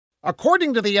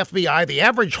According to the FBI, the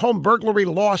average home burglary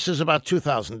loss is about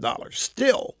 $2,000.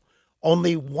 Still,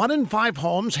 only 1 in 5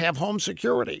 homes have home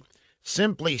security.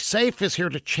 Simply Safe is here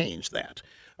to change that.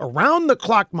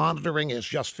 Around-the-clock monitoring is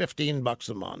just $15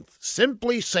 a month.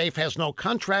 Simply Safe has no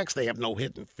contracts, they have no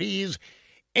hidden fees,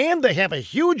 and they have a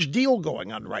huge deal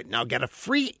going on right now. Get a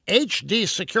free HD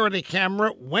security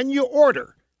camera when you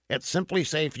order at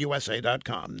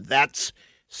simplysafeusa.com. That's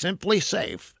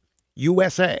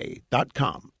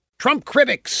simplysafeusa.com. Trump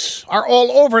critics are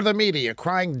all over the media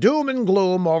crying doom and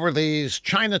gloom over these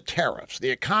China tariffs.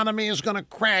 The economy is going to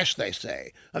crash, they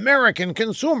say. American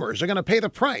consumers are going to pay the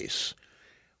price.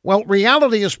 Well,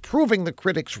 reality is proving the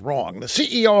critics wrong. The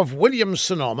CEO of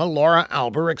Williams-Sonoma, Laura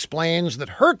Alber, explains that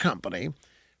her company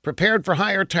prepared for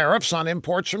higher tariffs on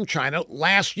imports from China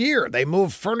last year. They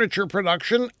moved furniture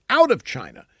production out of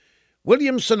China.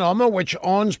 Williams-Sonoma, which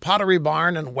owns Pottery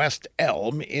Barn and West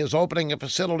Elm, is opening a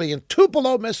facility in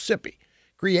Tupelo, Mississippi,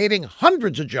 creating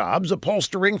hundreds of jobs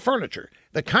upholstering furniture,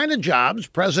 the kind of jobs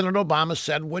President Obama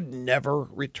said would never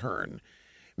return.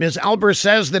 Ms. Alber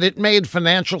says that it made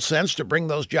financial sense to bring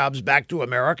those jobs back to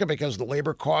America because the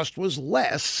labor cost was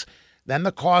less than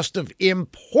the cost of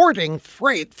importing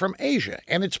freight from Asia,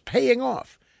 and it's paying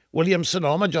off.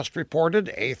 Williams-Sonoma just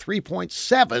reported a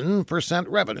 3.7%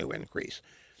 revenue increase.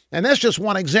 And that's just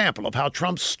one example of how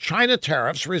Trump's China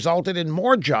tariffs resulted in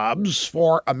more jobs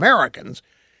for Americans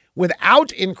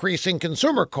without increasing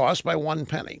consumer costs by 1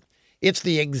 penny. It's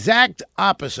the exact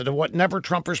opposite of what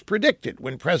Never-Trumpers predicted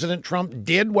when President Trump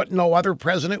did what no other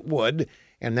president would,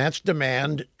 and that's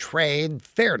demand trade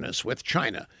fairness with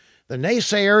China. The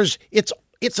naysayers,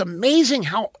 it's amazing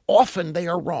how often they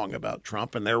are wrong about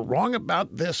Trump, and they're wrong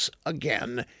about this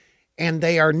again. And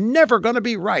they are never going to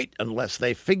be right unless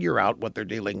they figure out what they're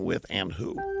dealing with and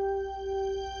who.